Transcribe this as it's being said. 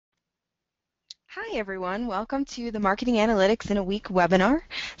Hi everyone, welcome to the Marketing Analytics in a Week webinar,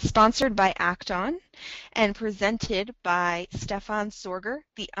 sponsored by Acton and presented by Stephan Sorger,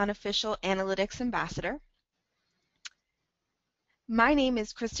 the unofficial analytics ambassador. My name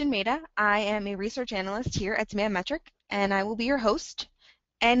is Kristen Maida. I am a research analyst here at Demand Metric, and I will be your host.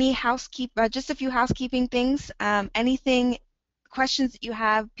 Just a few housekeeping things, anything questions that you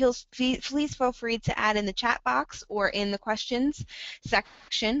have, please feel free to add in the chat box or in the questions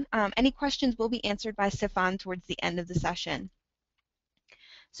section. Any questions will be answered by Stephan towards the end of the session.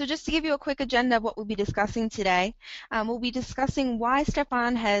 So just to give you a quick agenda of what we'll be discussing today, we'll be discussing why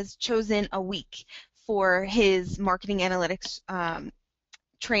Stephan has chosen a week for his marketing analytics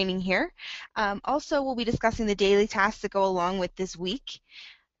training here. Also, we'll be discussing the daily tasks that go along with this week,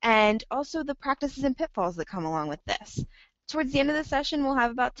 and also the practices and pitfalls that come along with this. Towards the end of the session, we'll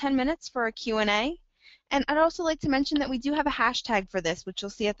have about 10 minutes for a Q&A. And I'd also like to mention that we do have a hashtag for this, which you'll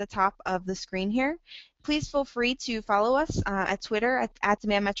see at the top of the screen here. Please feel free to follow us at Twitter at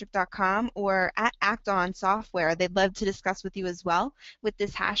demandmetric.com or at Acton Software. They'd love to discuss with you as well with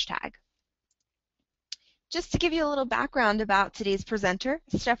this hashtag. Just to give you a little background about today's presenter,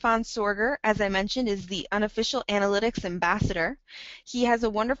 Stephan Sorger, as I mentioned, is the unofficial analytics ambassador. He has a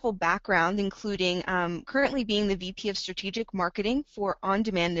wonderful background, including currently being the VP of Strategic Marketing for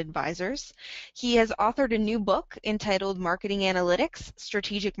On-Demand Advisors. He has authored a new book entitled Marketing Analytics,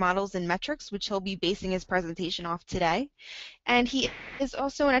 Strategic Models and Metrics, which he'll be basing his presentation off today. And he is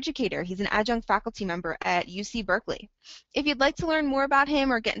also an educator. He's an adjunct faculty member at UC Berkeley. If you'd like to learn more about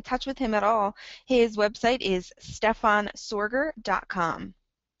him or get in touch with him at all, his website is stephansorger.com.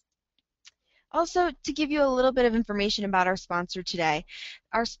 Also, to give you a little bit of information about our sponsor today,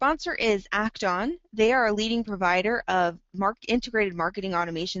 our sponsor is Acton. They are a leading provider of integrated marketing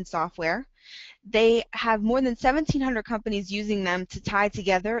automation software. They have more than 1,700 companies using them to tie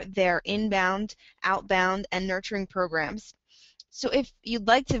together their inbound, outbound, and nurturing programs. So if you'd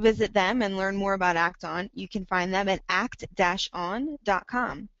like to visit them and learn more about Acton, you can find them at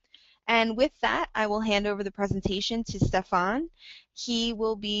act-on.com. And with that, I will hand over the presentation to Stephan. He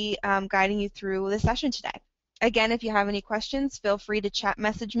will be guiding you through the session today. Again, if you have any questions, feel free to chat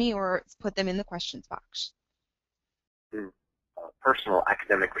message me or put them in the questions box. Personal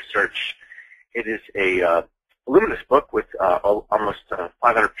academic research. It is a voluminous book with almost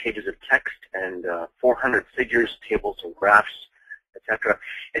 500 pages of text and 400 figures, tables, and graphs, etc.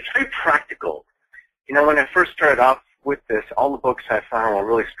 It's very practical. You know, when I first started off with this, all the books I found were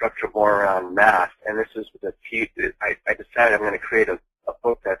really structured more around math, and this is I decided I'm going to create a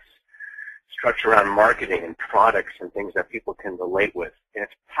book that's structured around marketing and products and things that people can relate with. And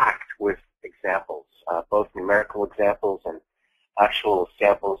it's packed with examples, both numerical examples and actual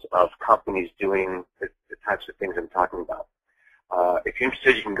samples of companies doing the types of things I'm talking about. If you're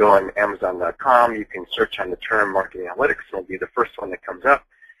interested, you can go on Amazon.com. You can search on the term marketing analytics, and it'll be the first one that comes up,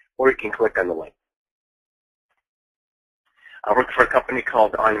 or you can click on the link. I work for a company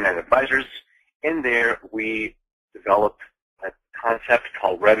called On-Demand Advisors. In there, we develop a concept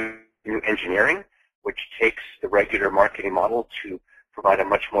called revenue engineering, which takes the regular marketing model to provide a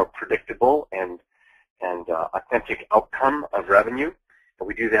much more predictable and authentic outcome of revenue. And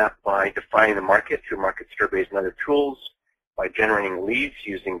we do that by defining the market through market surveys and other tools, by generating leads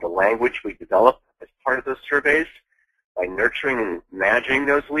using the language we develop as part of those surveys, by nurturing and managing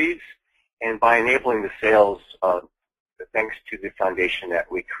those leads, and by enabling the sales thanks to the foundation that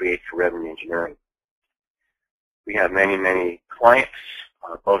we create for revenue engineering. We have many, many clients,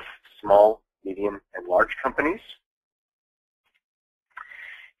 both small, medium, and large companies.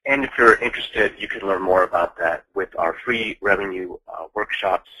 And if you're interested, you can learn more about that with our free revenue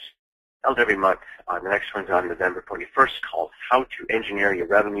workshops held every month. The next one's on November 21st, called How to Engineer Your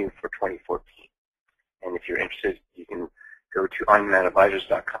Revenue for 2014. And if you're interested, you can go to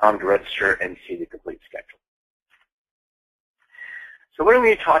ondemandadvisors.com to register and see the complete schedule. So what are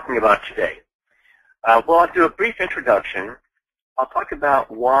we talking about today? Well, I'll do a brief introduction. I'll talk about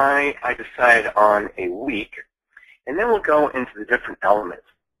why I decided on a week, and then we'll go into the different elements.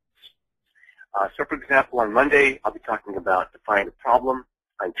 So, for example, on Monday, I'll be talking about defining the problem.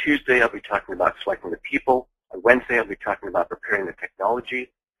 On Tuesday, I'll be talking about selecting the people. On Wednesday, I'll be talking about preparing the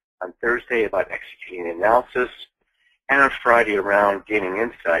technology. On Thursday, about executing the analysis. And on Friday, around gaining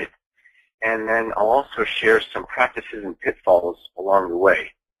insight. And then I'll also share some practices and pitfalls along the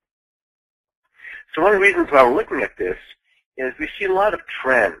way. So one of the reasons why we're looking at this is we see a lot of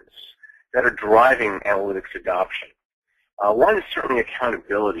trends that are driving analytics adoption. One is certainly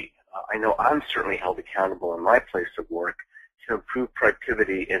accountability. I know I'm certainly held accountable in my place of work to improve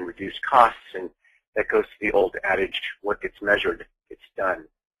productivity and reduce costs, and that goes to the old adage, what gets measured gets done.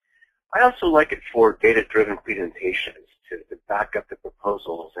 I also like it for data-driven presentations to back up the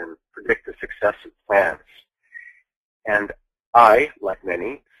proposals and predict the success of plans. And I, like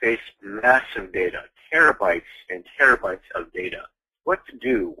many, face massive data, terabytes and terabytes of data. What to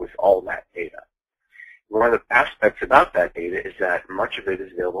do with all that data? One of the aspects about that data is that much of it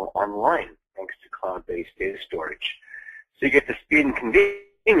is available online thanks to cloud-based data storage. So you get the speed and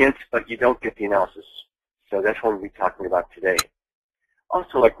convenience, but you don't get the analysis. So that's what we'll be talking about today.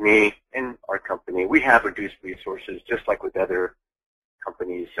 Also, like me and our company, we have reduced resources just like with other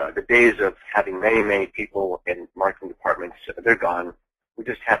companies. The days of having many, many people in marketing departments, they're gone. We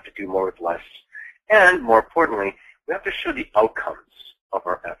just have to do more with less. And more importantly, we have to show the outcomes of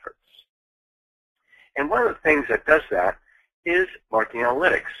our efforts. And one of the things that does that is marketing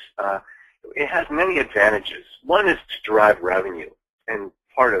analytics. It has many advantages. One is to derive revenue. And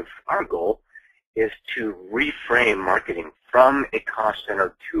part of our goal is to reframe marketing from a cost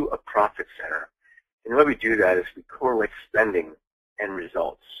center to a profit center. And the way we do that is we correlate spending and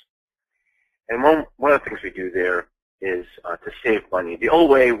results. And one of the things we do there is to save money. The old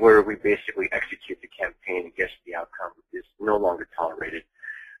way where we basically execute the campaign and guess the outcome is no longer tolerated.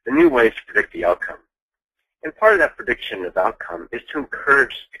 The new way is to predict the outcome. And part of that prediction of outcome is to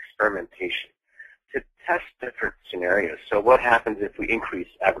encourage experimentation, to test different scenarios. So what happens if we increase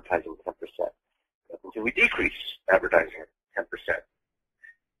advertising 10%? What happens if we decrease advertising 10%?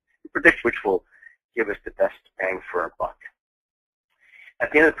 We predict which will give us the best bang for our buck.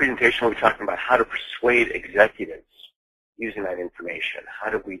 At the end of the presentation, we'll be talking about how to persuade executives using that information. How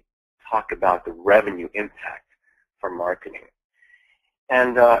do we talk about the revenue impact for marketing?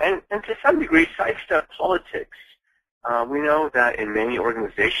 And to some degree, sidestep politics. We know that in many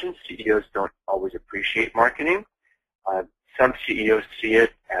organizations, CEOs don't always appreciate marketing. Some CEOs see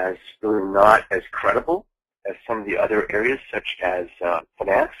it as really not as credible as some of the other areas, such as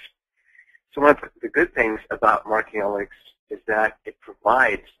finance. So one of the good things about marketing analytics is that it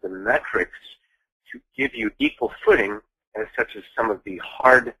provides the metrics to give you equal footing as such as some of the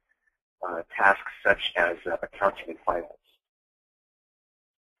hard tasks such as accounting and finance.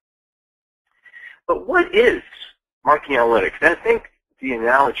 But what is marketing analytics? And I think the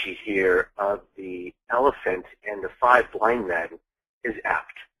analogy here of the elephant and the 5 blind men is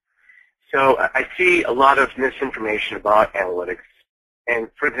apt. So I see a lot of misinformation about analytics. And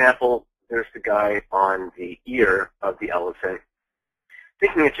for example, there's the guy on the ear of the elephant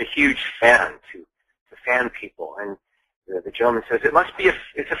thinking it's a huge fan to fan people. And the gentleman says,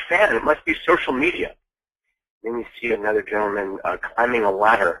 it's a fan, it must be social media. Then you see another gentleman climbing a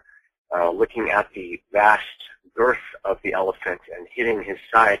ladder, looking at the vast girth of the elephant and hitting his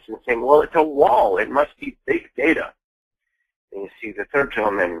sides and saying, well, it's a wall, it must be big data. And you see the third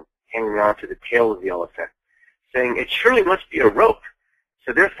gentleman hanging on to the tail of the elephant saying, it surely must be a rope,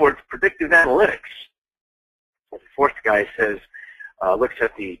 so therefore it's predictive analytics. And the fourth guy says, looks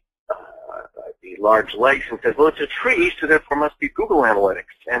at the large legs and says, well, it's a tree, so therefore it must be Google Analytics.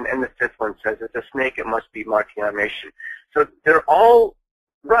 And the fifth one says, it's a snake, it must be marketing automation. So they're all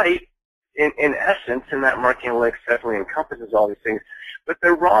right in essence, and that marketing analytics definitely encompasses all these things, but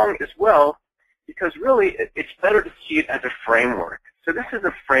they're wrong as well, because really it's better to see it as a framework. So this is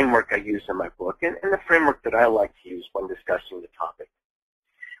a framework I use in my book, and the framework that I like to use when discussing the topic.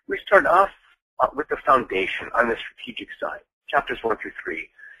 We start off with the foundation on the strategic side, chapters 1 through 3.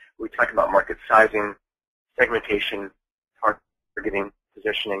 We talk about market sizing, segmentation, targeting,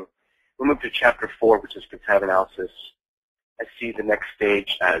 positioning. We move to chapter 4, which is competitive analysis. I see the next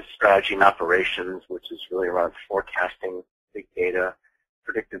stage as strategy and operations, which is really around forecasting, big data,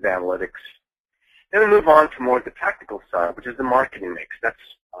 predictive analytics. Then we move on to more of the tactical side, which is the marketing mix. That's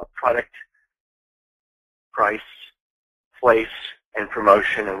product, price, place, and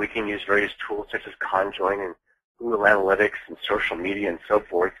promotion, and we can use various tools such as Conjoin and Google Analytics and social media and so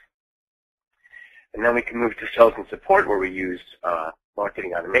forth. And then we can move to sales and support, where we use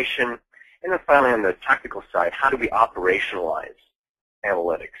marketing automation. And then finally, on the tactical side, how do we operationalize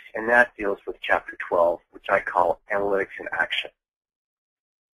analytics? And that deals with chapter 12, which I call Analytics in Action.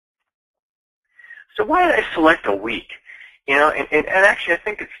 So why did I select a week? You know, and actually I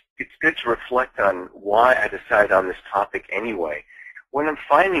think it's good to reflect on why I decided on this topic anyway. What I'm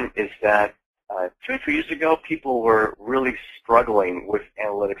finding is that 2 or 3 years ago, people were really struggling with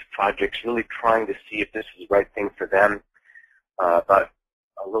analytics projects, really trying to see if this was the right thing for them. But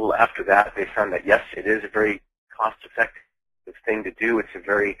a little after that, they found that, yes, it is a very cost-effective thing to do. It's a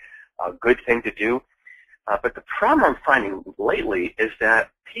very good thing to do. But the problem I'm finding lately is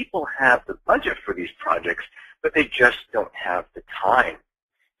that people have the budget for these projects, but they just don't have the time.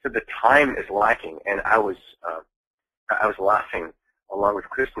 So the time is lacking, and I was laughing along with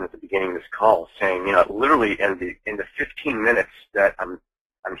Kristen at the beginning of this call, saying, literally in the 15 minutes that I'm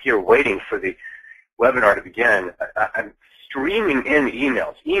here waiting for the webinar to begin, I'm streaming in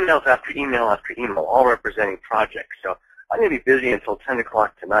emails after email after email, all representing projects. So I'm going to be busy until 10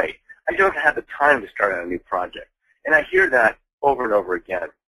 o'clock tonight. I don't have the time to start on a new project. And I hear that over and over again.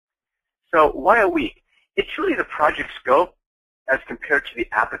 So why a week? It's really the project scope as compared to the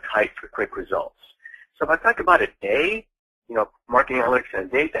appetite for quick results. So if I talk about a day, marketing analytics in a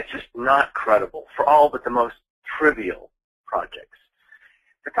day, that's just not credible for all but the most trivial projects.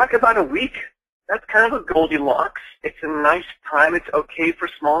 If I talk about a week, that's kind of a Goldilocks. It's a nice time. It's okay for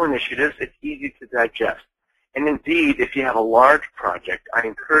small initiatives. It's easy to digest. And indeed, if you have a large project, I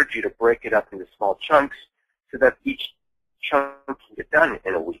encourage you to break it up into small chunks so that each chunk can get done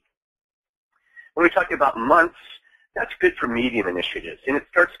in a week. When we talk about months, that's good for medium initiatives, and it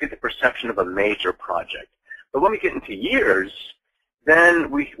starts to get the perception of a major project. But when we get into years,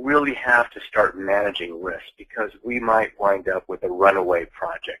 then we really have to start managing risk because we might wind up with a runaway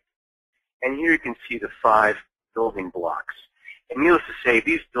project. And here you can see the 5 building blocks. And needless to say,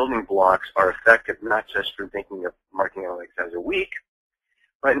 these building blocks are effective not just for thinking of marketing analytics as a week,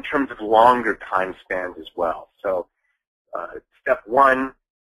 but in terms of longer time spans as well. So step 1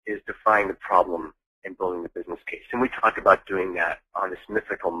 is defining the problem and building the business case. And we talk about doing that on this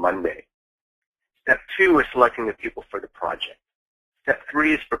mythical Monday. Step 2 is selecting the people for the project. Step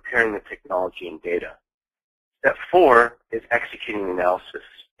 3 is preparing the technology and data. Step 4 is executing the analysis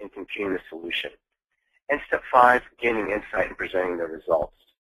and computing the solution. And step 5, gaining insight and presenting the results.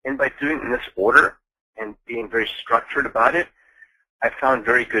 And by doing it in this order and being very structured about it, I found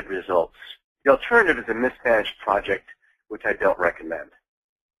very good results. The alternative is a mismanaged project, which I don't recommend.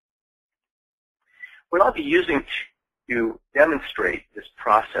 What I'll be using to demonstrate this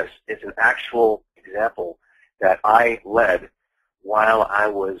process is an actual example that I led while I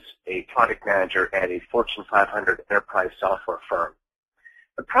was a product manager at a Fortune 500 enterprise software firm.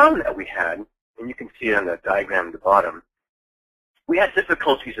 The problem that we had, and you can see it on the diagram at the bottom, we had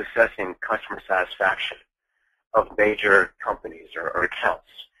difficulties assessing customer satisfaction of major companies or accounts.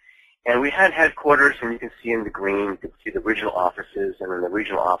 And we had headquarters, and you can see in the green, you can see the regional offices, and then the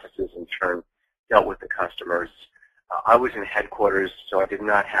regional offices in turn dealt with the customers. I was in headquarters, so I did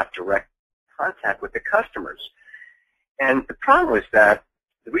not have direct contact with the customers. And the problem was that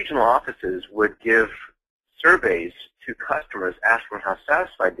the regional offices would give surveys to customers asking how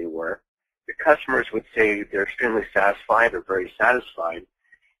satisfied they were. The customers would say they're extremely satisfied or very satisfied,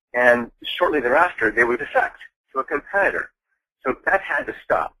 and shortly thereafter they would defect to a competitor. So that had to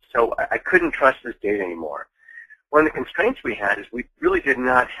stop. So I couldn't trust this data anymore. One of the constraints we had is we really did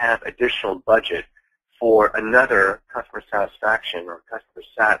not have additional budget for another customer satisfaction or customer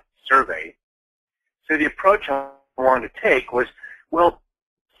sat survey. So the approach I wanted to take was, well,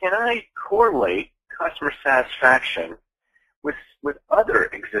 can I correlate customer satisfaction with other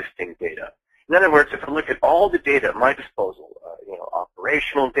existing data? In other words, if I look at all the data at my disposal,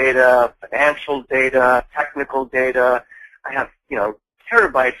 operational data, financial data, technical data, I have,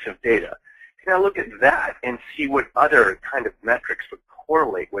 terabytes of data. Can I look at that and see what other kind of metrics would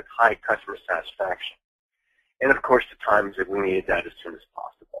correlate with high customer satisfaction? And of course, the times that we needed that as soon as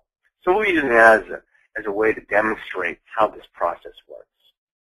possible. So we'll use it as a way to demonstrate how this process works.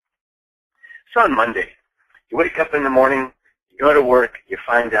 So on Monday, you wake up in the morning, you go to work, you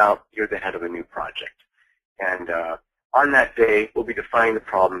find out you're the head of a new project. And on that day, we'll be defining the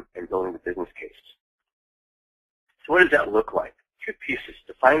problem and building the business case. So what does that look like? 2 pieces: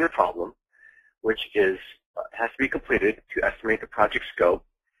 defining the problem, which has to be completed to estimate the project scope,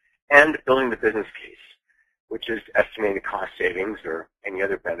 and building the business case, which is estimating the cost savings or any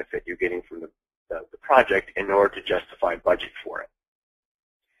other benefit you're getting from the project in order to justify budget for it.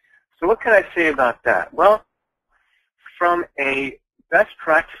 So what can I say about that? Well, from a best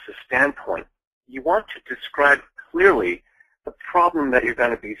practices standpoint, you want to describe clearly the problem that you're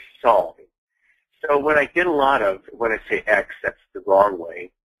going to be solving. So what I get a lot of when I say X, that's the wrong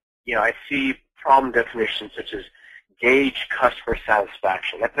way. I see problem definitions such as gauge customer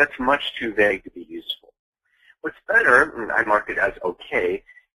satisfaction. That's much too vague to be useful. What's better, and I mark it as okay,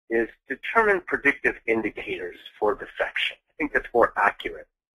 is determine predictive indicators for defection. I think that's more accurate.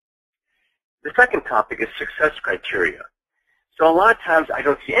 The second topic is success criteria. So a lot of times I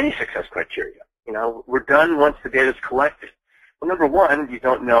don't see any success criteria. We're done once the data is collected. Well, number one, you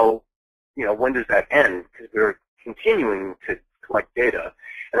don't know, when does that end, because we're continuing to collect data.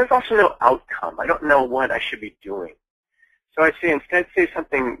 And there's also no outcome. I don't know what I should be doing. So I say instead say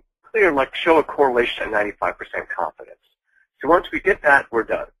something clear like show a correlation at 95% confidence. So once we get that, we're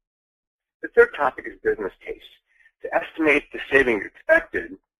done. The third topic is business case. to estimate the savings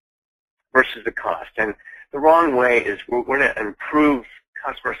expected versus the cost. And the wrong way is we're going to improve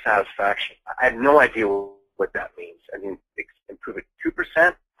customer satisfaction. I have no idea what that means. I mean, improve it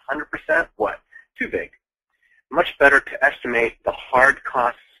 2%, 100%, what? Too vague. Much better to estimate the hard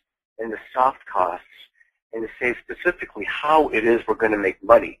costs and the soft costs and to say specifically how it is we're going to make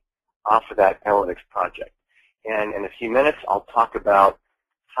money off of that analytics project. And in a few minutes, I'll talk about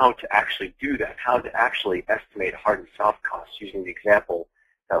how to actually do that, how to actually estimate hard and soft costs using the example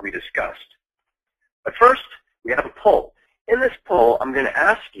that we discussed. But first, we have a poll. In this poll, I'm going to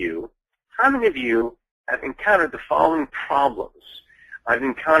ask you, how many of you have encountered the following problems? I've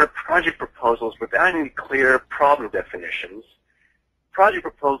encountered project proposals without any clear problem definitions, project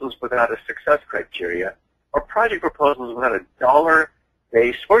proposals without a success criteria, or project proposals without a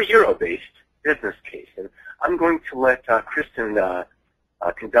dollar-based or zero-based business case. And I'm going to let Kristen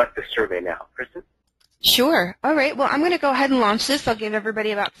conduct the survey now. Kristen? Sure. All right. Well, I'm going to go ahead and launch this. I'll give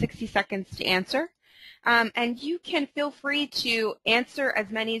everybody about 60 seconds to answer. And you can feel free to answer as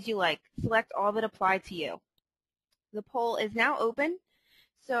many as you like. Select all that apply to you. The poll is now open.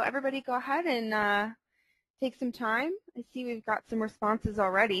 So everybody go ahead and take some time. I see we've got some responses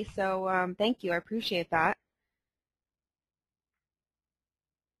already. So thank you. I appreciate that.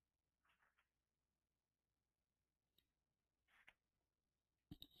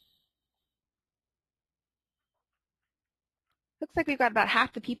 Looks like we've got about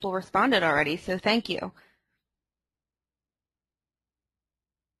half the people responded already, so thank you.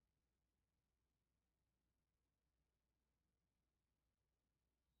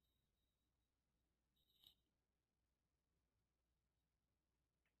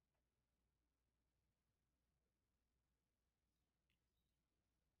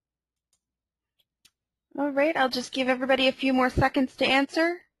 All right, I'll just give everybody a few more seconds to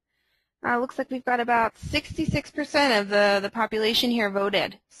answer. Looks like we've got about 66% of the population here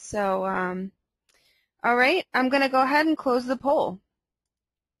voted. So, all right, I'm going to go ahead and close the poll.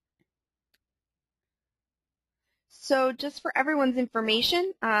 So just for everyone's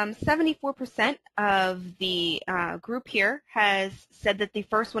information, 74% of the group here has said that the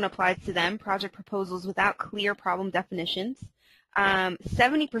first one applies to them, project proposals without clear problem definitions.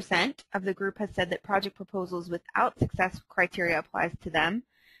 70% of the group has said that project proposals without success criteria applies to them.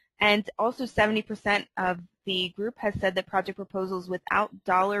 And also 70% of the group has said that project proposals without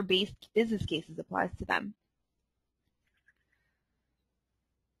dollar-based business cases applies to them.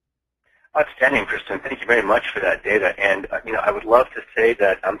 Outstanding, Kristen. Thank you very much for that data. And I would love to say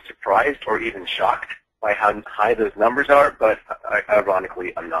that I'm surprised or even shocked by how high those numbers are, but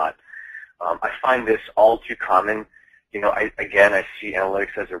ironically, I'm not. I find this all too common. I see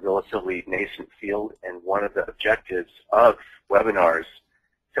analytics as a relatively nascent field, and one of the objectives of webinars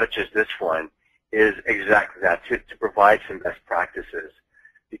such as this one is exactly that, to provide some best practices.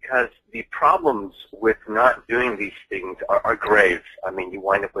 Because the problems with not doing these things are grave. I mean, you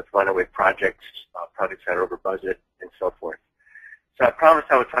wind up with runaway projects, projects that are over budget, and so forth. So I promised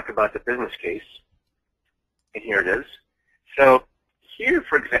I would talk about the business case, and here it is. So here,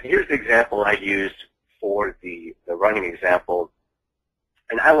 here's the example I used for the running example,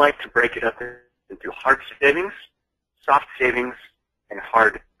 and I like to break it up into hard savings, soft savings, and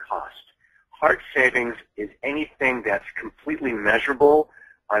hard cost. Hard savings is anything that's completely measurable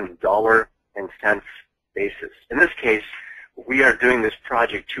on dollar and cents basis. In this case, we are doing this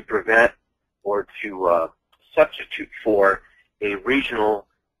project to prevent or to substitute for a regional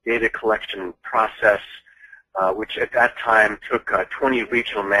data collection process, which at that time took 20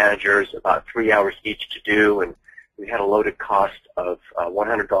 regional managers about 3 hours each to do, and we had a loaded cost of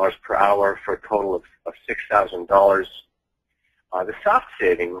 $100 per hour for a total of $6,000. The soft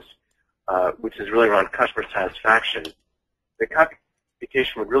savings, which is really around customer satisfaction, the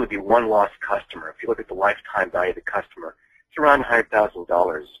computation would really be one lost customer. If you look at the lifetime value of the customer, it's around $100,000.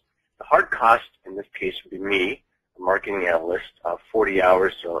 The hard cost in this case would be me, a marketing analyst, 40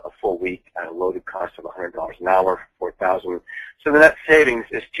 hours, so a full week at a loaded cost of $100 an hour for $4,000. So the net savings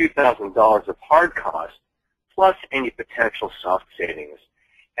is $2,000 of hard cost plus any potential soft savings.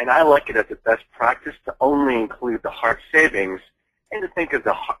 And I like it as a best practice to only include the hard savings and to think of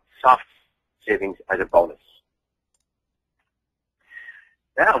the soft savings as a bonus.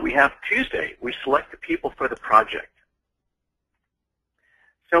 Now we have Tuesday. We select the people for the project.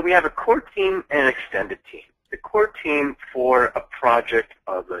 So we have a core team and an extended team. The core team for a project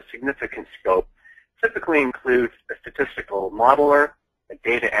of a significant scope typically includes a statistical modeler, a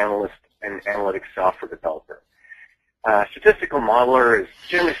data analyst, and an analytics software developer. A statistical modeler is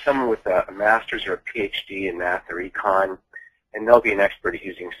generally someone with a master's or a PhD in math or econ, and they'll be an expert at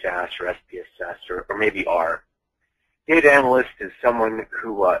using SAS or SPSS or maybe R. Data analyst is someone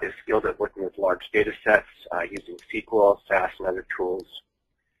who is skilled at working with large data sets using SQL, SAS, and other tools.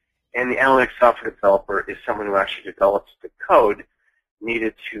 And the analytics software developer is someone who actually develops the code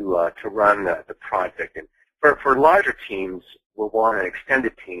needed to run the project. And for larger teams, we'll want an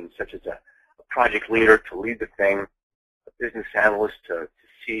extended team, such as a project leader to lead the thing, a business analyst to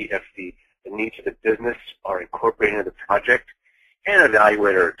see if the needs of the business are incorporated into the project, and an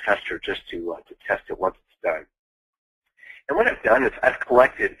evaluator or tester just to test it once it's done. And what I've done is I've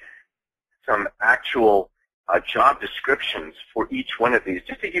collected some actual job descriptions for each one of these,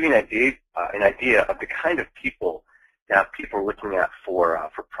 just to give you an idea of the kind of people that people are looking at for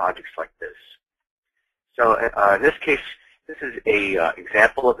projects like this. So in this case, this is a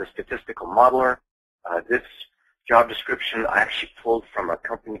example of a statistical modeler. This job description I actually pulled from a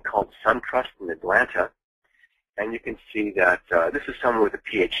company called SunTrust in Atlanta. And you can see that this is someone with a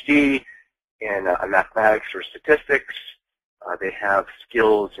PhD in mathematics or statistics. They have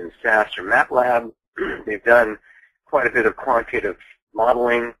skills in SAS or MATLAB. They've done quite a bit of quantitative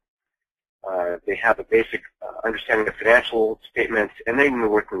modeling. They have a basic understanding of financial statements, and they've been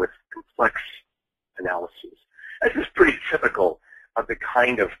working with complex analyses. This is pretty typical of the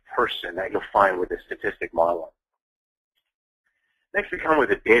kind of person that you'll find with a statistic modeler. Next, we come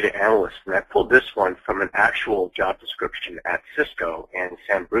with a data analyst, and I pulled this one from an actual job description at Cisco and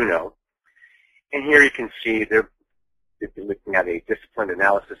San Bruno. And here you can see they'd be looking at a disciplined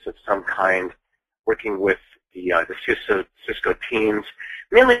analysis of some kind, working with the Cisco teams,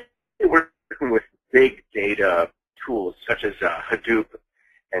 mainly working with big data tools such as Hadoop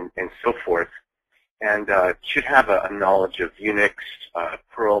and so forth, and should have a knowledge of Unix,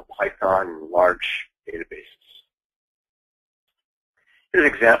 Perl, Python, and large databases. Here's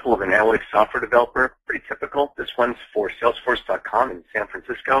an example of an analytics software developer, pretty typical. This one's for Salesforce.com in San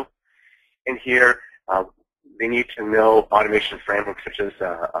Francisco. And here, they need to know automation frameworks such as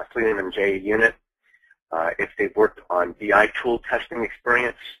Selenium and JUnit. If they've worked on BI tool testing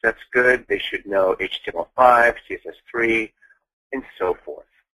experience, that's good. They should know HTML5, CSS3, and so forth.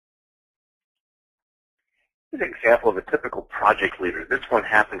 Here's an example of a typical project leader. This one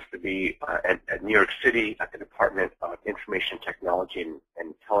happens to be at New York City at the Department of Information Technology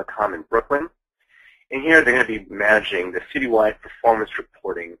and Telecom in Brooklyn. And here they're going to be managing the citywide performance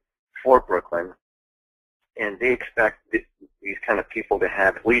reporting for Brooklyn. And they expect these kind of people to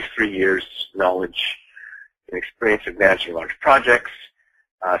have at least 3 years knowledge and experience of managing large projects,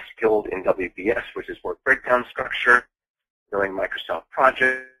 skilled in WBS, which is work breakdown structure, knowing Microsoft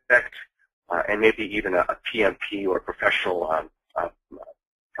Project, and maybe even a PMP or professional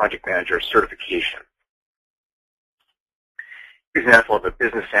project manager certification. For example, of a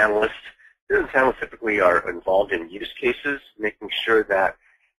business analyst. Business analysts typically are involved in use cases, making sure that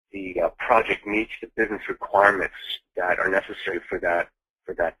the project meets the business requirements that are necessary for that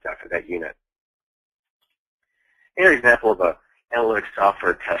unit. Here's an example of an analytics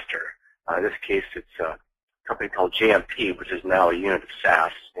software tester. In this case, it's a company called JMP, which is now a unit of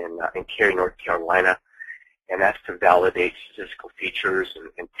SAS in Cary, North Carolina, and that's to validate statistical features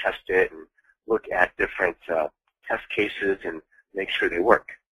and test it and look at different test cases and make sure they work.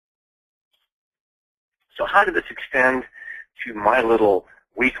 So how did this extend to my little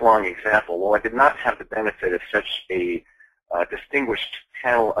week-long example? Well, I did not have the benefit of such a distinguished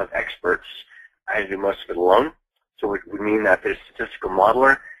panel of experts. I had to do most of it alone, so it would mean that this statistical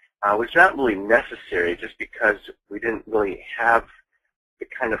modeler was not really necessary just because we didn't really have the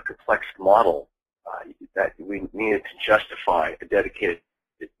kind of complex model that we needed to justify a dedicated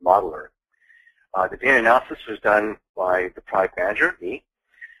modeler. The data analysis was done by the product manager, me.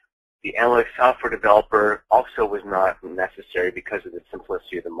 The analytics software developer also was not necessary because of the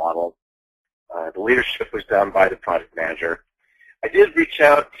simplicity of the model. The leadership was done by the project manager. I did reach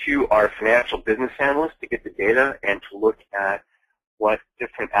out to our financial business analyst to get the data and to look at what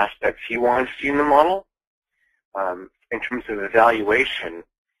different aspects he wanted to see in the model. In terms of evaluation,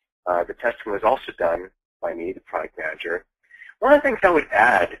 the testing was also done by me, the product manager. One of the things I would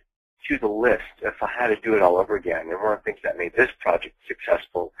add to the list, if I had to do it all over again, and one of the things that made this project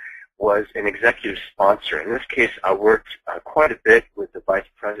successful was an executive sponsor. In this case, I worked quite a bit with the vice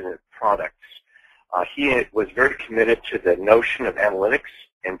president of products. He was very committed to the notion of analytics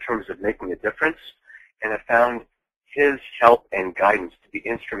in terms of making a difference, and I found his help and guidance to be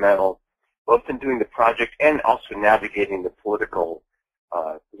instrumental both in doing the project and also navigating the political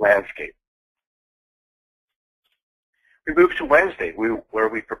landscape. We moved to Wednesday, where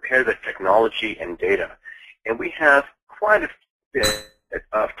we prepare the technology and data, and we have quite a bit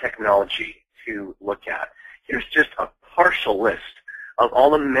of technology to look at. Here's just a partial list of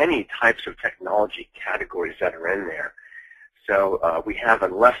all the many types of technology categories that are in there. So we have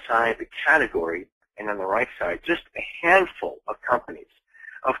on the left side the category, and on the right side just a handful of companies.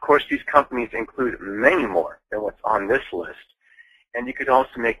 Of course, these companies include many more than what's on this list, and you could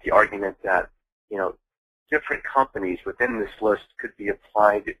also make the argument that, you know, different companies within this list could be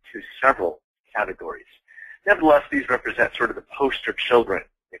applied to several categories. Nevertheless, these represent sort of the poster children,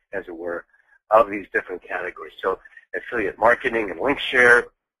 as it were, of these different categories. So affiliate marketing and link share,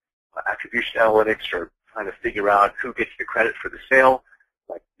 attribution analytics, or trying to figure out who gets the credit for the sale,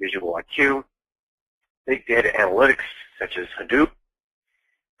 like Visual IQ, big data analytics, such as Hadoop,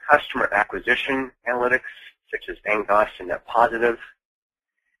 customer acquisition analytics, such as Angos and NetPositive,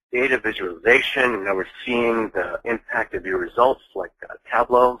 data visualization, you know, we're seeing the impact of your results, like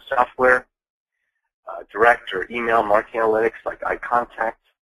Tableau software, direct or email marketing analytics, like iContact,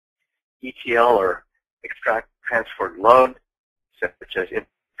 ETL, or extract transferred load, such as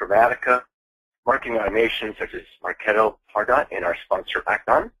Informatica, marketing automation, such as Marketo, Pardot, and our sponsor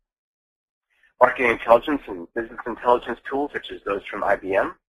Acton, marketing intelligence and business intelligence tools, such as those from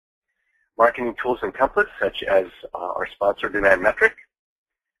IBM, marketing tools and templates, such as our sponsor Demand Metric,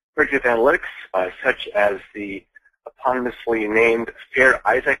 predictive analytics, such as the eponymously named Fair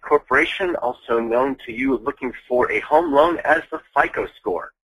Isaac Corporation, also known to you looking for a home loan as the FICO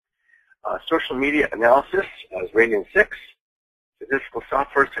score, social media analysis as Radian 6, statistical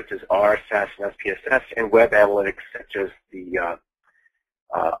software such as R, SAS, and SPSS, and web analytics such as the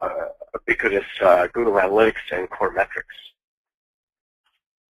ubiquitous Google Analytics and Core Metrics.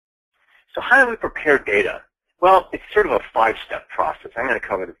 So how do we prepare data? Well, it's sort of a five-step process. I'm going to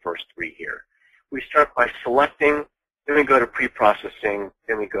cover the first three here. We start by selecting, then we go to pre-processing,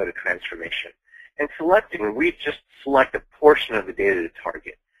 then we go to transformation. And selecting, we just select a portion of the data to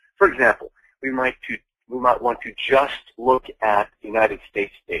target. For example, we might want to just look at the United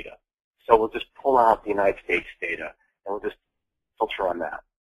States data. So we'll just pull out the United States data, and we'll just filter on that.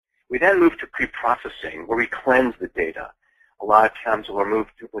 We then move to pre-processing, where we cleanse the data. A lot of times we'll remove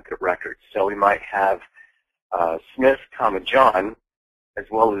duplicate records. So we might have Smith, John, as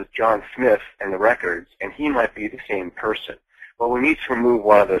well as John Smith in the records, and he might be the same person. Well, we need to remove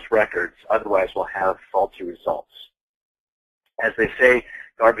one of those records, otherwise we'll have faulty results. As they say,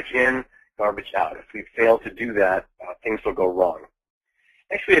 garbage in, garbage out. If we fail to do that, things will go wrong.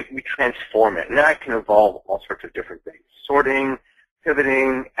 Actually, we transform it, and that can involve all sorts of different things. Sorting,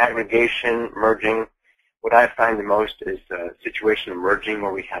 pivoting, aggregation, merging. What I find the most is the situation of merging,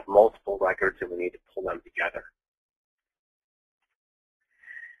 where we have multiple records and we need to pull them together.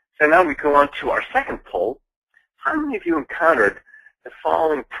 So now we go on to our second poll. How many of you encountered the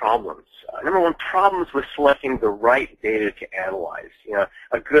following problems? Number one, problems with selecting the right data to analyze. You know,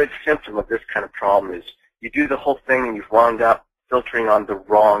 a good symptom of this kind of problem is you do the whole thing and you've wound up filtering on the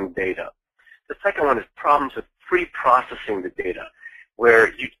wrong data. The second one is problems with pre-processing the data,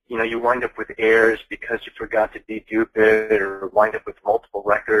 where you wind up with errors because you forgot to dedupe it, or wind up with multiple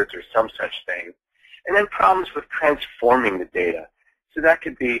records or some such thing. And then problems with transforming the data. So that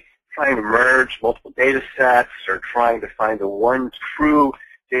could be trying to merge multiple data sets, or trying to find the one true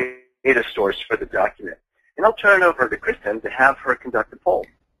data source for the document. And I'll turn it over to Kristen to have her conduct the poll.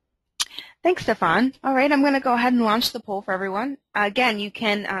 Thanks, Stephan. All right, I'm going to go ahead and launch the poll for everyone. Again, you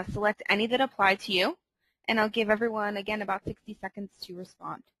can select any that apply to you, and I'll give everyone, again, about 60 seconds to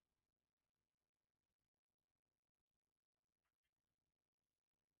respond.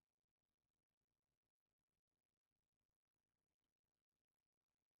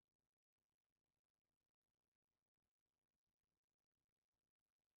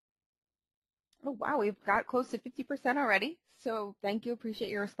 Oh, wow, we've got close to 50% already, so thank you,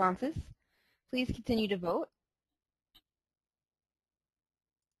 appreciate your responses. Please continue to vote.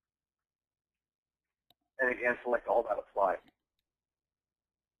 And again, select all that apply.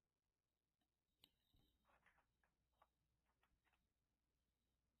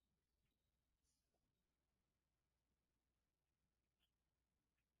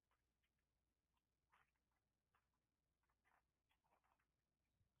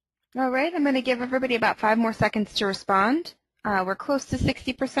 All right, I'm going to give everybody about 5 more seconds to respond. We're close to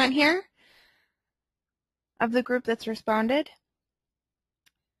 60% here of the group that's responded.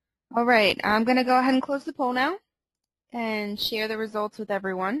 All right, I'm going to go ahead and close the poll now and share the results with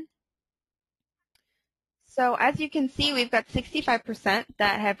everyone. So as you can see, we've got 65%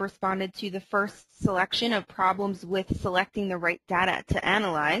 that have responded to the first selection of problems with selecting the right data to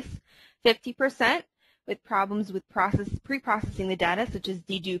analyze, 50% with problems with pre-processing the data, such as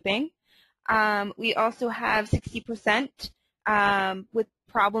deduping. We also have 60% with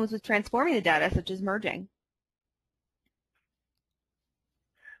problems with transforming the data, such as merging.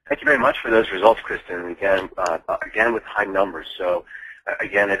 Thank you very much for those results, Kristen. Again with high numbers. So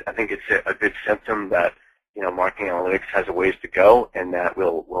again, I think it's a good symptom that marketing analytics has a ways to go, and that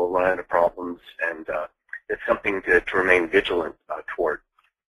we'll run into problems, and it's something to remain vigilant toward.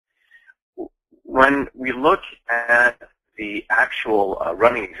 When we look at the actual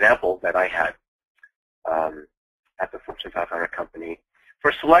running example that I had at the Fortune 500 company,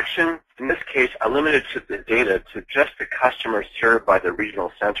 for selection, in this case, I limited the data to just the customers served by the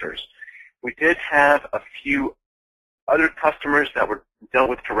regional centers. We did have a few other customers that were dealt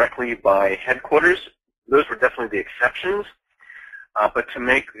with directly by headquarters. Those were definitely the exceptions. But to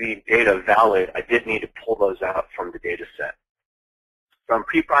make the data valid, I did need to pull those out from the data set. From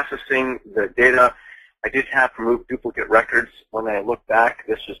pre-processing the data, I did have to remove duplicate records. When I look back,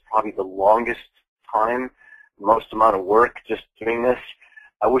 this was probably the longest time, most amount of work just doing this.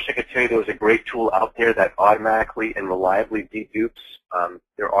 I wish I could tell you there was a great tool out there that automatically and reliably dedupes.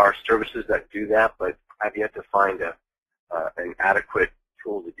 There are services that do that, but I've yet to find an adequate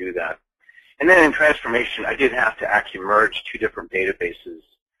tool to do that. And then in transformation, I did have to actually merge two different databases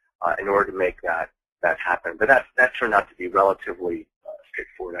in order to make that happen. But that turned out to be relatively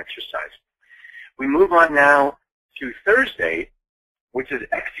straightforward exercise. We move on now to Thursday, which is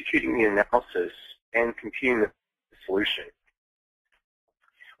executing the analysis and computing the solution.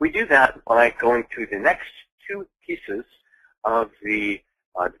 We do that by going through the next two pieces of the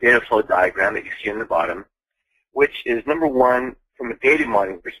data flow diagram that you see in the bottom, which is number one, from a data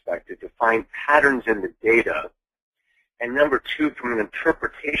mining perspective, to find patterns in the data, and number two, from an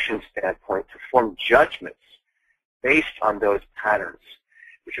interpretation standpoint, to form judgments based on those patterns,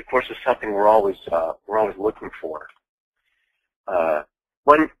 which of course is something we're always looking for.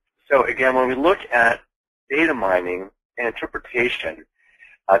 So again, when we look at data mining and interpretation,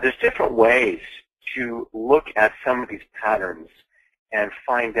 there's different ways to look at some of these patterns and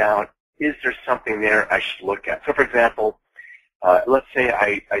find out, is there something there I should look at? So for example, let's say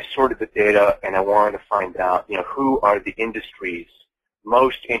I sorted the data and I wanted to find out, who are the industries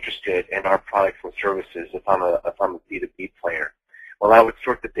most interested in our products and services if I'm a B2B player. Well, I would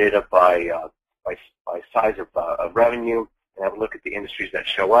sort the data by size of revenue, and I would look at the industries that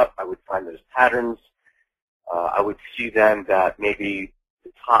show up. I would find those patterns. I would see then that maybe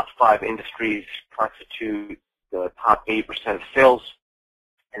the top 5 industries constitute the top 80% of sales,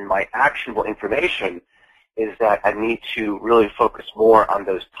 and my actionable information is that I need to really focus more on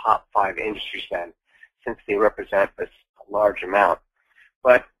those top 5 industries then, since they represent a large amount.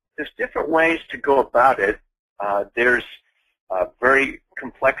 But there's different ways to go about it. There's very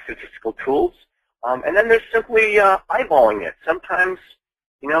complex statistical tools, and then there's simply eyeballing it. Sometimes,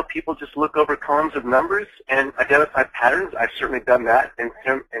 people just look over columns of numbers and identify patterns. I've certainly done that in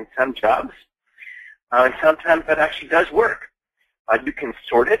some jobs, and sometimes that actually does work. You can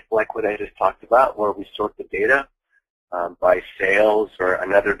sort it, like what I just talked about, where we sort the data by sales or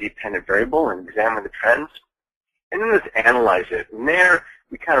another dependent variable and examine the trends. And then let's analyze it. And there,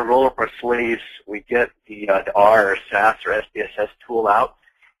 we kind of roll up our sleeves. We get the R or SAS or SPSS tool out,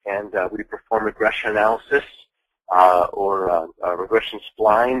 and we perform regression analysis or regression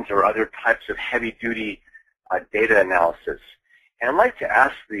splines or other types of heavy-duty data analysis. And I'd like to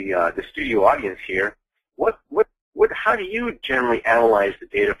ask the studio audience here, how do you generally analyze the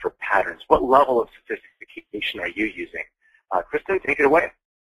data for patterns? What level of sophistication are you using? Kristen, take it away.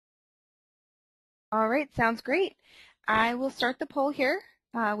 All right, sounds great. I will start the poll here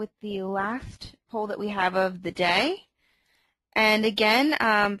with the last poll that we have of the day. And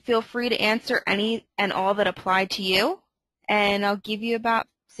again, feel free to answer any and all that apply to you, and I'll give you about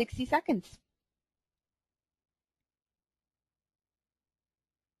 60 seconds.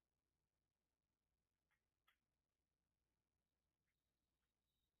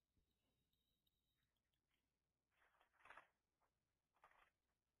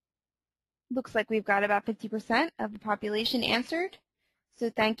 Looks like we've got about 50% of the population answered. So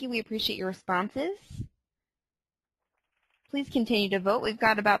thank you. We appreciate your responses. Please continue to vote. We've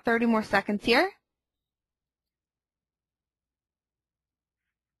got about 30 more seconds here.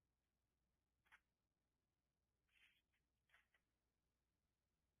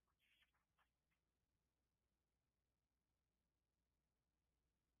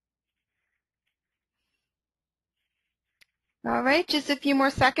 All right, just a few more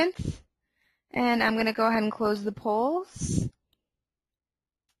seconds. And I'm going to go ahead and close the polls.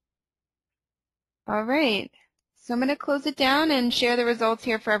 All right, so I'm going to close it down and share the results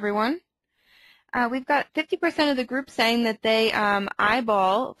here for everyone. We've got 50% of the group saying that they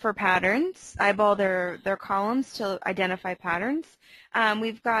eyeball for patterns, eyeball their columns to identify patterns.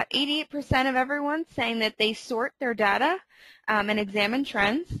 We've got 88% of everyone saying that they sort their data and examine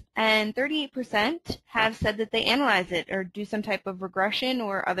trends, and 38% have said that they analyze it or do some type of regression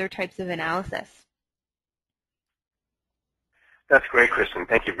or other types of analysis. That's great, Kristen.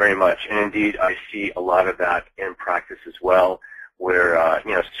 Thank you very much. And indeed, I see a lot of that in practice as well, where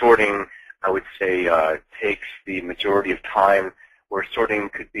sorting, I would say, takes the majority of time, where sorting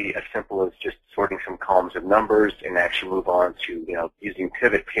could be as simple as just sorting some columns of numbers and actually move on to using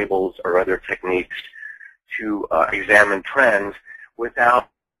pivot tables or other techniques to examine trends without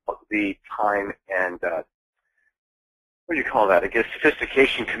the time and what do you call that? I guess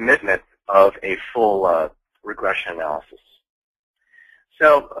sophistication commitment of a full regression analysis.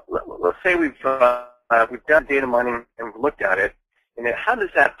 So let's say we've done data mining and we've looked at it, and then how does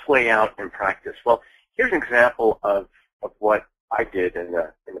that play out in practice? Well, here's an example of what I did in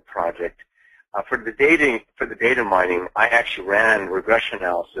the project. For the data mining, I actually ran regression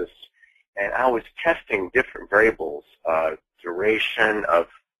analysis, and I was testing different variables: duration of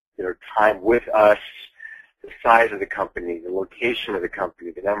their time with us, the size of the company, the location of the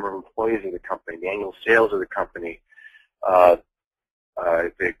company, the number of employees of the company, the annual sales of the company,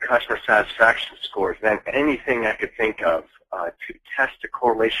 the customer satisfaction scores, and anything I could think of to test a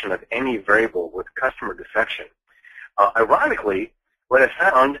correlation of any variable with customer defection. Ironically, what I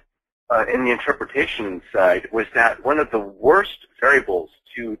found in the interpretation side was that one of the worst variables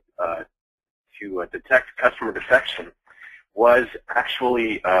to detect customer defection was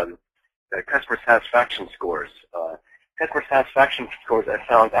actually the customer satisfaction scores. Customer satisfaction scores, I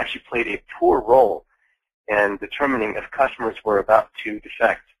found, actually played a poor role in determining if customers were about to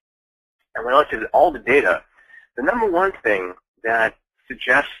defect. And when I looked at all the data, the number one thing that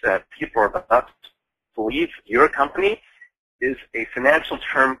suggests that people are about to leave your company is a financial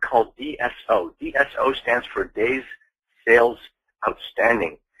term called DSO. DSO stands for Days Sales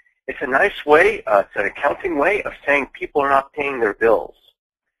Outstanding. It's a nice way, it's an accounting way of saying people are not paying their bills.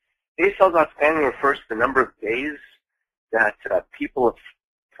 Days Sales Outstanding refers to the number of days that people have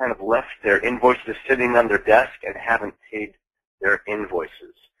kind of left their invoices sitting on their desk and haven't paid their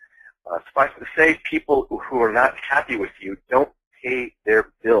invoices. Suffice to say, people who are not happy with you don't pay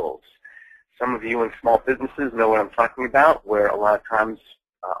their bills. Some of you in small businesses know what I'm talking about, where a lot of times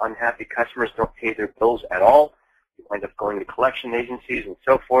unhappy customers don't pay their bills at all. You wind up going to collection agencies and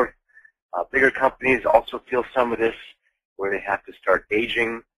so forth. Bigger companies also feel some of this, where they have to start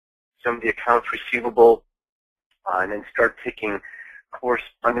aging some of the accounts receivable and then start taking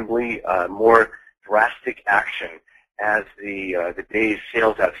correspondingly more drastic action as the days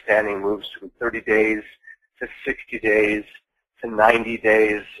sales outstanding moves from 30 days to 60 days to 90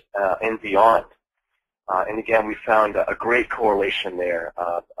 days and beyond. And again, we found a great correlation there,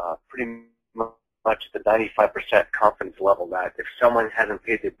 pretty much the 95% confidence level that if someone hasn't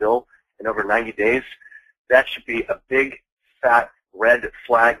paid their bill in over 90 days, that should be a big, fat, red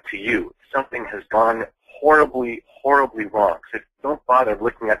flag to you. Something has gone horribly, horribly wrong. So don't bother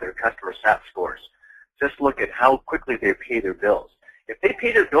looking at their customer sat scores. Just look at how quickly they pay their bills. If they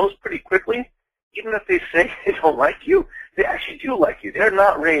pay their bills pretty quickly, even if they say they don't like you, they actually do like you. They're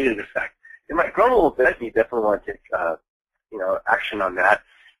not ready to defect. They might groan a little bit, and you definitely want to take action on that,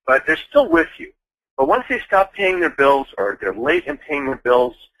 but they're still with you. But once they stop paying their bills or they're late in paying their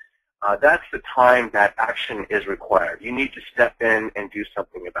bills, that's the time that action is required. You need to step in and do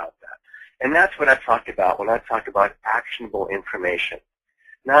something about that. And that's what I talk about when I talk about actionable information.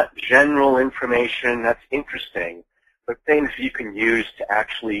 Not general information that's interesting, but things you can use to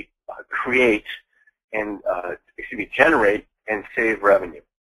actually create and generate and save revenue.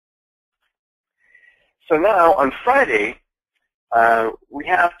 So now on Friday, we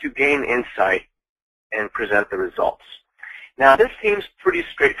have to gain insight and present the results. Now this seems pretty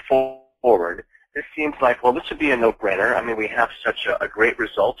straightforward. This seems like, well, this would be a no-brainer. I mean, we have such a great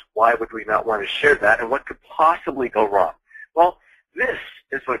result. Why would we not want to share that? And what could possibly go wrong? Well, this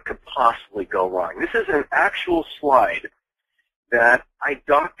is what could possibly go wrong. This is an actual slide that I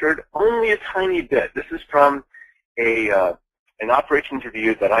doctored only a tiny bit. This is from an operations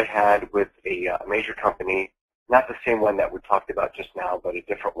review that I had with a major company, not the same one that we talked about just now, but a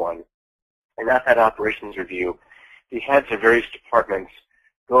different one. And at that operations review, the heads of various departments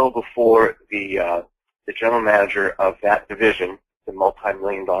go before the general manager of that division, the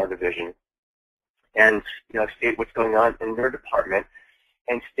multi-million-dollar division, and state what's going on in their department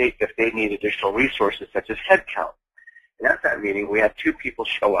and state if they need additional resources such as headcount. And at that meeting, we had two people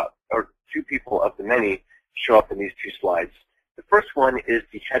show up, or two people of the many show up in these two slides. The first one is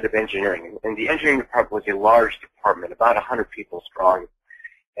the head of engineering, and the engineering department was a large department, about 100 people strong,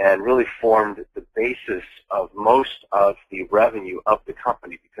 and really formed the basis of most of the revenue of the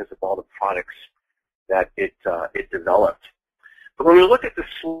company because of all the products that it developed. But when we look at the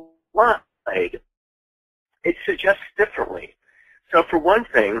slide, it suggests differently. So for one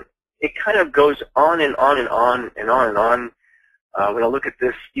thing, it kind of goes on and on and on and on and on. When I look at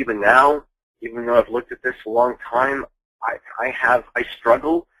this even now, even though I've looked at this a long time, I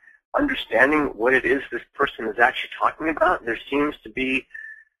struggle understanding what it is this person is actually talking about. There seems to be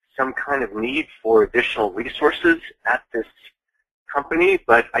some kind of need for additional resources at this company,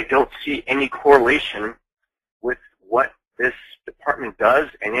 but I don't see any correlation with what this department does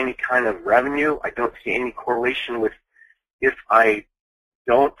and any kind of revenue. I don't see any correlation with if I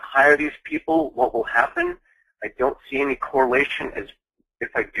don't hire these people, what will happen. I don't see any correlation as if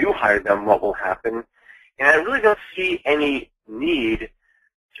I do hire them, what will happen. And I really don't see any need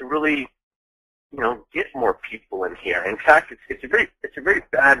to really, get more people in here. In fact, it's a very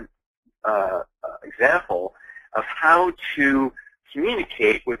bad example of how to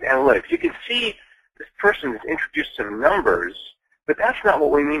communicate with analytics. You can see this person has introduced some numbers, but that's not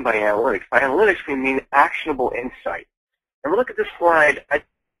what we mean by analytics. By analytics, we mean actionable insight. And we look at this slide, I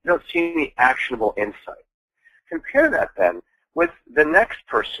don't see any actionable insight. Compare that then with the next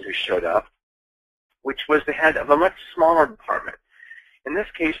person who showed up, which was the head of a much smaller department. In this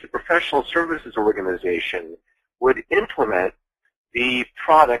case, the professional services organization would implement the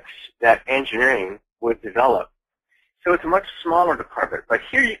products that engineering would develop. So it's a much smaller department. But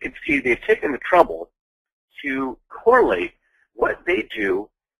here you can see they've taken the trouble to correlate what they do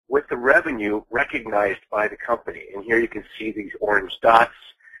with the revenue recognized by the company. And here you can see these orange dots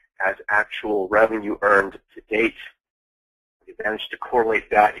as actual revenue earned to date. They've managed to correlate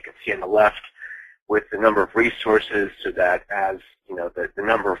that. You can see on the left with the number of resources, so that as the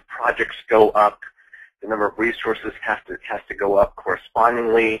number of projects go up, the number of resources has to go up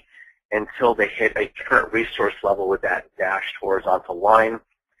correspondingly until they hit a current resource level with that dashed horizontal line.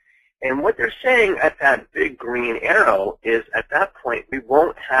 And what they're saying at that big green arrow is at that point we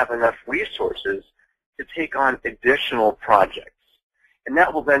won't have enough resources to take on additional projects. And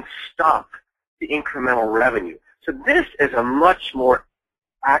that will then stop the incremental revenue. So this is a much more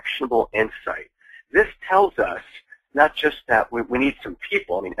actionable insight. This tells us not just that we need some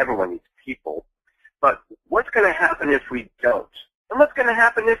people, I mean everyone needs people, but what's going to happen if we don't? And what's going to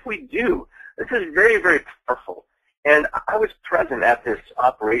happen if we do? This is very, very powerful. And I was present at this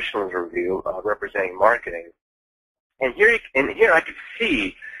operations review representing marketing. And here I could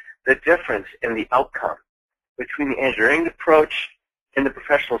see the difference in the outcome between the engineering approach and the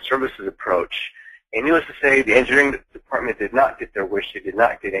professional services approach. And needless to say, the engineering department did not get their wish. They did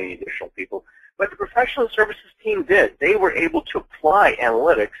not get any additional people. But the professional services team did. They were able to apply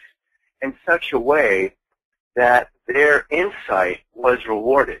analytics in such a way that their insight was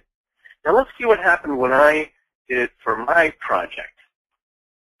rewarded. Now let's see what happened when I did it for my project.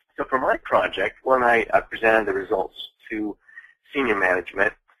 So for my project, when I presented the results to senior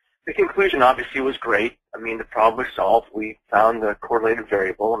management, the conclusion obviously was great. I mean, the problem was solved. We found the correlated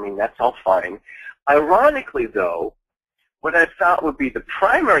variable. I mean, that's all fine. Ironically, though, what I thought would be the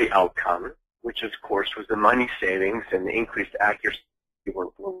primary outcome, which of course was the money savings and the increased accuracy we're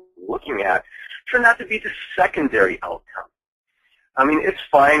looking at, turned out to be the secondary outcome. I mean, it's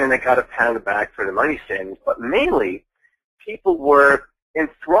fine, and they got a pat on the back for the money savings, but mainly people were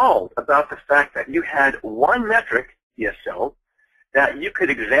enthralled about the fact that you had one metric, DSO, that you could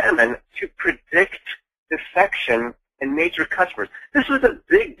examine to predict defection in major customers. This was a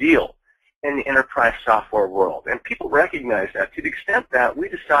big deal in the enterprise software world, and people recognized that to the extent that we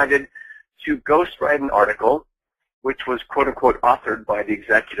decided to ghostwrite an article, which was quote-unquote authored by the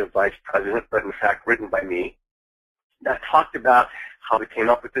executive vice president, but in fact written by me, that talked about how we came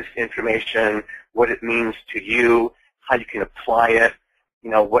up with this information, what it means to you, how you can apply it,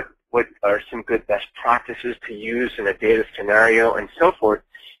 what are some good best practices to use in a data scenario, and so forth.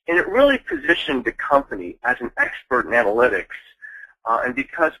 And it really positioned the company as an expert in analytics. And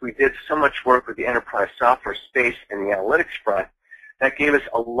because we did so much work with the enterprise software space and the analytics front, that gave us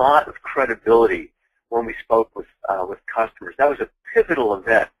a lot of credibility when we spoke with customers. That was a pivotal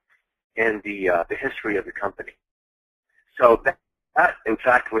event in the history of the company. So that, in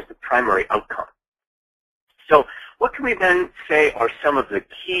fact, was the primary outcome. So what can we then say are some of the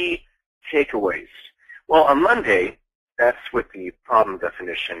key takeaways? Well, on Monday, that's with the problem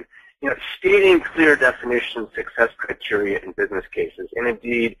definition, stating clear definitions, success criteria in business cases. And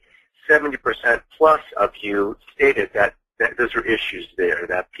indeed, 70% plus of you stated that those are issues there,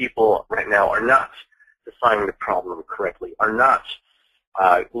 that people right now are not defining the problem correctly, are not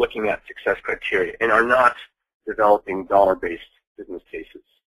looking at success criteria, and are not developing dollar-based business cases.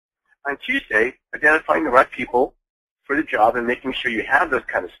 On Tuesday, identifying the right people for the job and making sure you have those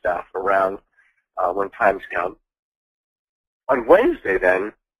kind of staff around when times come. On Wednesday,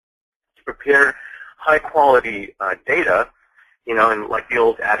 then, to prepare high-quality data, and like the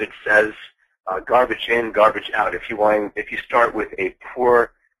old adage says, garbage in, garbage out. If you start with a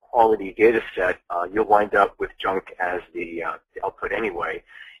poor quality data set, you'll wind up with junk as the output anyway.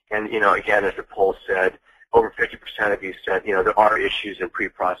 And again, as the poll said, over 50% of you said there are issues in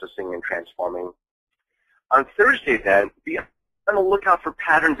pre-processing and transforming. On Thursday, then, be on the lookout for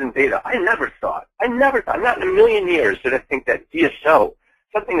patterns in data. I never thought, not in a million years did I think that DSO,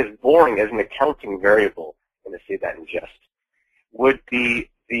 something as boring as an accounting variable, and to say that in jest, would be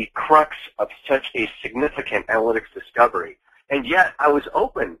the crux of such a significant analytics discovery. And yet I was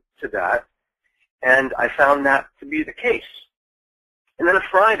open to that, and I found that to be the case. And then on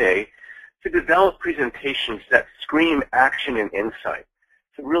Friday, to develop presentations that scream action and insight,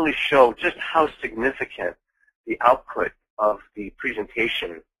 to really show just how significant the output of the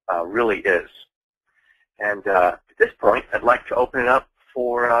presentation really is. And at this point, I'd like to open it up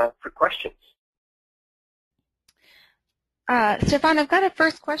for questions. Stephan, I've got a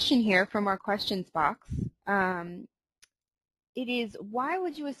first question here from our questions box. It is, why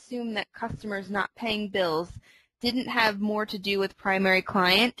would you assume that customers not paying bills didn't have more to do with primary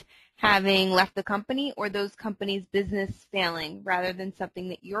client having left the company or those companies' business failing rather than something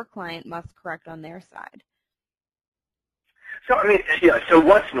that your client must correct on their side? So so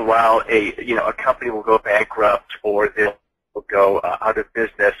once in a while, a company will go bankrupt or they'll go out of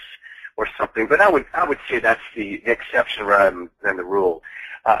business or something. But I would say that's the exception rather than the rule.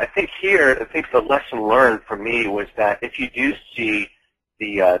 I think the lesson learned for me was that if you do see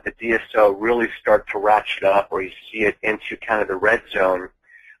the DSO really start to ratchet up, or you see it into kind of the red zone,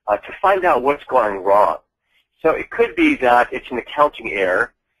 to find out what's going wrong. So it could be that it's an accounting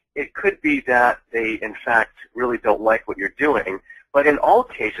error. It could be that they, in fact, really don't like what you're doing. But in all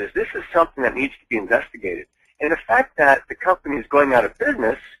cases, this is something that needs to be investigated. And the fact that the company is going out of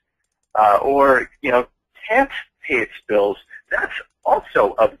business or can't pay its bills, that's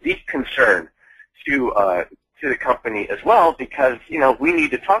also of deep concern to the company as well, because we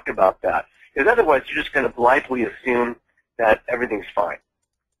need to talk about that. Because otherwise, you're just going to blithely assume that everything's fine.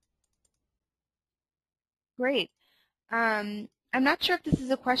 Great. I'm not sure if this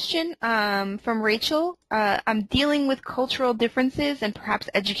is a question from Rachel. I'm dealing with cultural differences and perhaps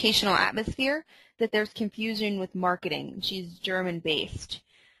educational atmosphere that there's confusion with marketing. She's German-based.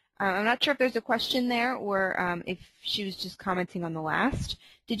 I'm not sure if there's a question there or if she was just commenting on the last.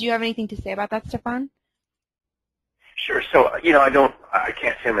 Did you have anything to say about that, Stephan? Sure. So, I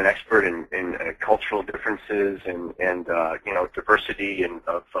can't say I'm an expert in cultural differences and diversity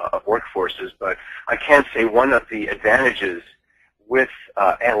of workforces, but I can say one of the advantages with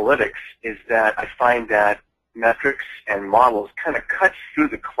analytics is that I find that metrics and models kind of cut through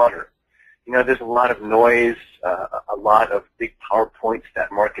the clutter. There's a lot of noise, a lot of big PowerPoints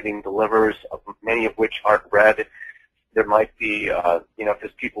that marketing delivers, many of which aren't read. There might be, if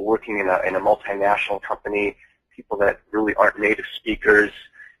there's people working in a multinational company, people that really aren't native speakers,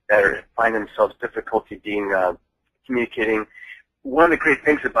 that find themselves difficulty communicating. One of the great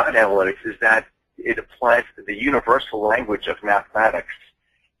things about analytics is that it applies to the universal language of mathematics,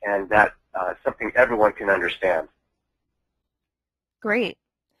 and that's something everyone can understand. Great.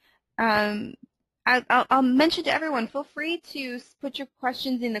 I'll mention to everyone, feel free to put your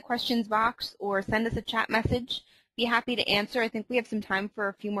questions in the questions box or send us a chat message. Be happy to answer. I think we have some time for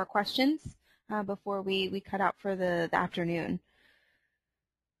a few more questions before we cut out for the afternoon.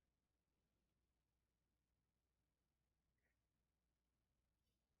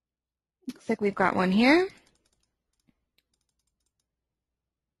 Looks like we've got one here.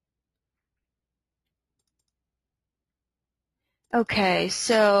 Okay,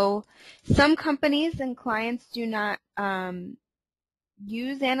 so some companies and clients do not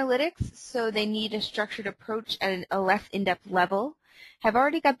use analytics, so they need a structured approach at a less in-depth level. Have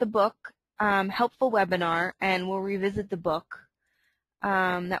already got the book, helpful webinar, and we'll revisit the book.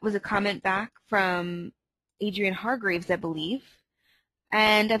 That was a comment back from Adrian Hargreaves, I believe.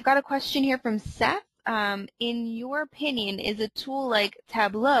 And I've got a question here from Seth. In your opinion, is a tool like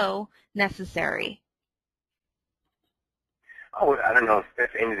Tableau necessary? Oh, I don't know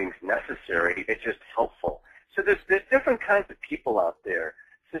if anything's necessary. It's just helpful. So there's different kinds of people out there.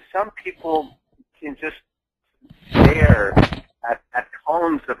 So some people can just stare at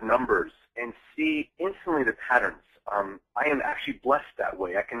columns of numbers and see instantly the patterns. I am actually blessed that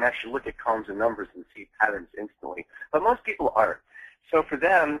way. I can actually look at columns of numbers and see patterns instantly. But most people aren't. So for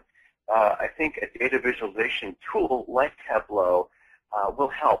them, I think a data visualization tool like Tableau will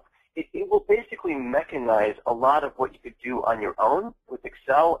help. It will basically mechanize a lot of what you could do on your own with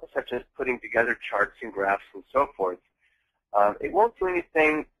Excel, such as putting together charts and graphs and so forth. It won't do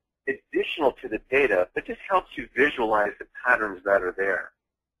anything additional to the data, but just helps you visualize the patterns that are there.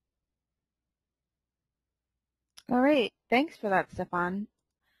 All right. Thanks for that, Stephan.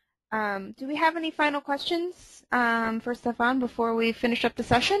 Do we have any final questions for Stephan before we finish up the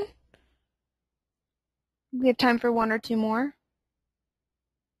session? We have time for one or two more.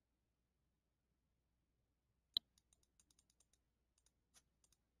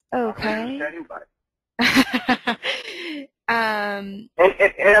 Okay. And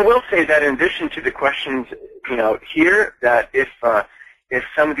I will say that in addition to the questions, here, that if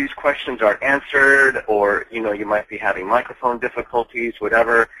some of these questions are answered, or you might be having microphone difficulties,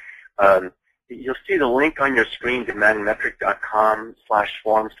 whatever, you'll see the link on your screen,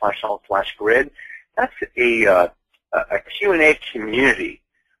 demandmetric.com/form/alt/grid. That's a Q&A community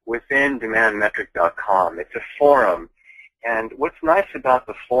within demandmetric.com. It's a forum. And what's nice about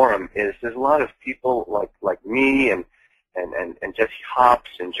the forum is there's a lot of people like me and Jesse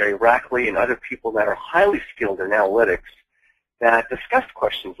Hops and Jerry Rackley and other people that are highly skilled in analytics that discuss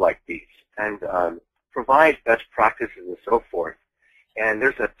questions like these and provide best practices and so forth. And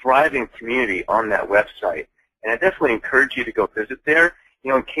there's a thriving community on that website. And I definitely encourage you to go visit there,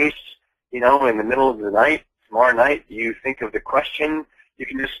 in case, in the middle of the night, tomorrow night, you think of the question, you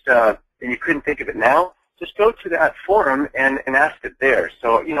can just, and you couldn't think of it now, just go to that forum and ask it there.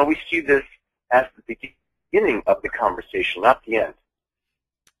 So, we see this as the beginning of the conversation, not the end.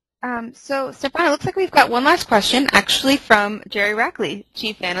 So, Stephan, it looks like we've got one last question, actually from Jerry Rackley,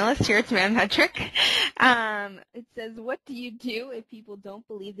 Chief Analyst here at Demand Metric. It says, what do you do if people don't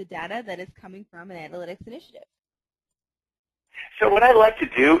believe the data that is coming from an analytics initiative? So what I like to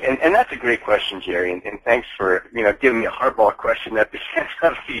do, and that's a great question, Jerry, and thanks for giving me a hardball question at the end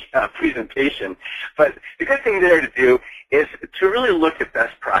of the presentation. But the good thing there to do is to really look at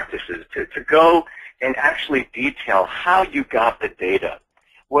best practices, to go and actually detail how you got the data.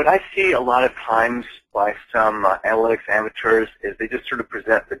 What I see a lot of times by some analytics amateurs is they just sort of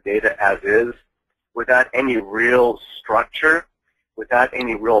present the data as is without any real structure, without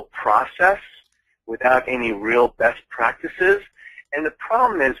any real process, without any real best practices. And the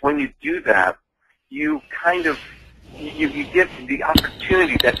problem is when you do that, you kind of, you give the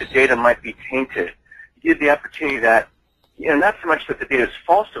opportunity that the data might be tainted. You give the opportunity that, not so much that the data is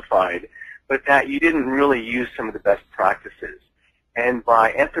falsified, but that you didn't really use some of the best practices. And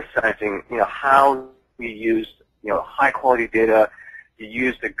by emphasizing, how we used, high quality data, you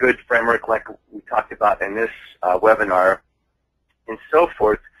used a good framework like we talked about in this webinar, and so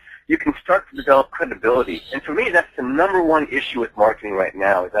forth, you can start to develop credibility. And for me, that's the number one issue with marketing right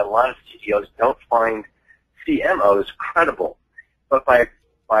now, is that a lot of CEOs don't find CMOs credible. But by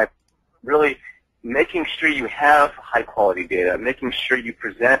really making sure you have high-quality data, making sure you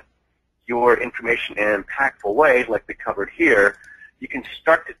present your information in an impactful way, like we covered here, you can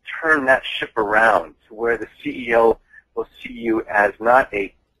start to turn that ship around to where the CEO will see you as not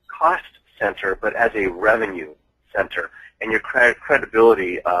a cost center, but as a revenue center, and your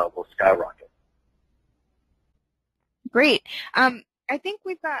credibility will skyrocket. Great. I think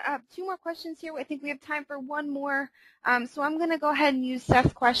we've got two more questions here. I think we have time for one more. So I'm going to go ahead and use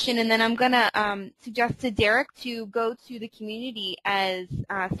Seth's question, and then I'm going to suggest to Derek to go to the community as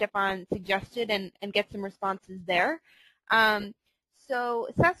Stephan suggested and get some responses there. So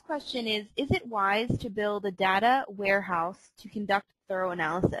Seth's question is it wise to build a data warehouse to conduct thorough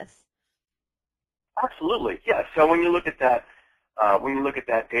analysis? Absolutely, yeah. So when you look at that,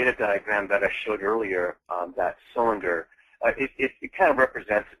 data diagram that I showed earlier, that cylinder, it kind of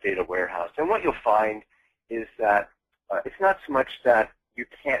represents a data warehouse. And what you'll find is that it's not so much that you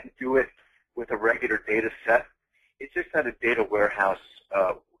can't do it with a regular data set. It's just that a data warehouse,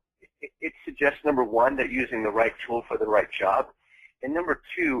 it suggests, number one, that you're using the right tool for the right job. And number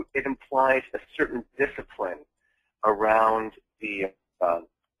two, it implies a certain discipline around the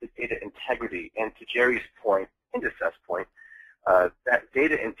data integrity. And to Jerry's point, and to Seth's point, that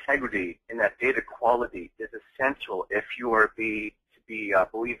data integrity and that data quality is essential if you are to be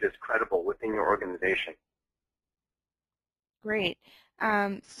believed as credible within your organization. Great.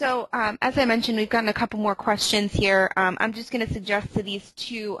 So as I mentioned, we've gotten a couple more questions here. I'm just going to suggest to these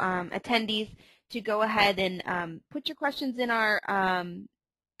two attendees to go ahead and put your questions in our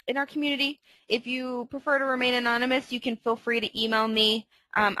community. If you prefer to remain anonymous, you can feel free to email me.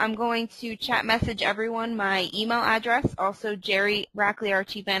 I'm going to chat message everyone my email address, also Jerry Rackley, our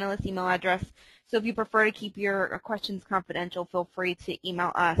Chief Analyst, email address. So if you prefer to keep your questions confidential, feel free to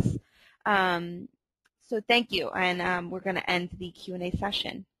email us. So thank you, and we're going to end the Q&A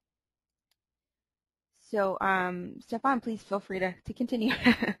session. So Stephan, please feel free to continue.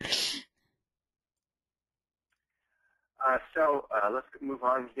 Let's move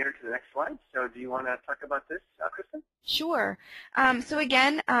on here to the next slide. So do you want to talk about this, Kristen? Sure. So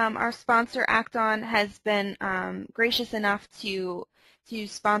again, our sponsor, Acton, has been gracious enough to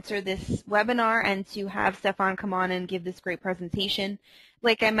sponsor this webinar and to have Stephan come on and give this great presentation.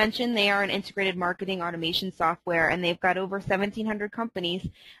 Like I mentioned, they are an integrated marketing automation software, and they've got over 1,700 companies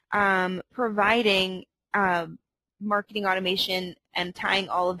providing marketing automation and tying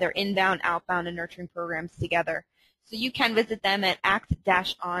all of their inbound, outbound, and nurturing programs together. So you can visit them at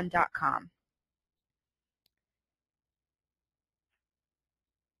act-on.com.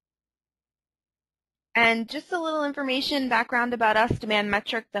 And just a little information, background about us, Demand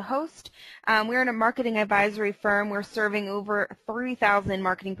Metric, the host. We're a marketing advisory firm. We're serving over 3,000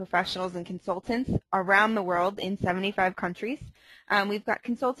 marketing professionals and consultants around the world in 75 countries. We've got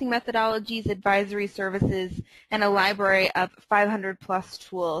consulting methodologies, advisory services, and a library of 500-plus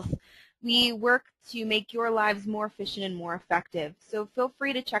tools. We work to make your lives more efficient and more effective. So feel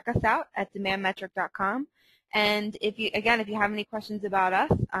free to check us out at demandmetric.com. And if you have any questions about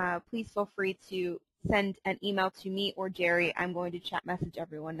us, please feel free to send an email to me or Jerry. I'm going to chat message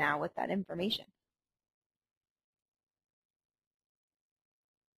everyone now with that information.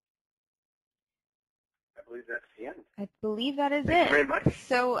 I believe that's the end. I believe that is it. Thank you very much.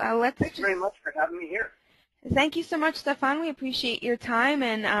 So Thank you very much for having me here. Thank you so much, Stephan. We appreciate your time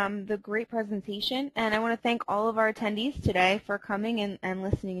and the great presentation. And I want to thank all of our attendees today for coming and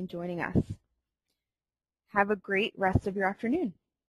listening and joining us. Have a great rest of your afternoon.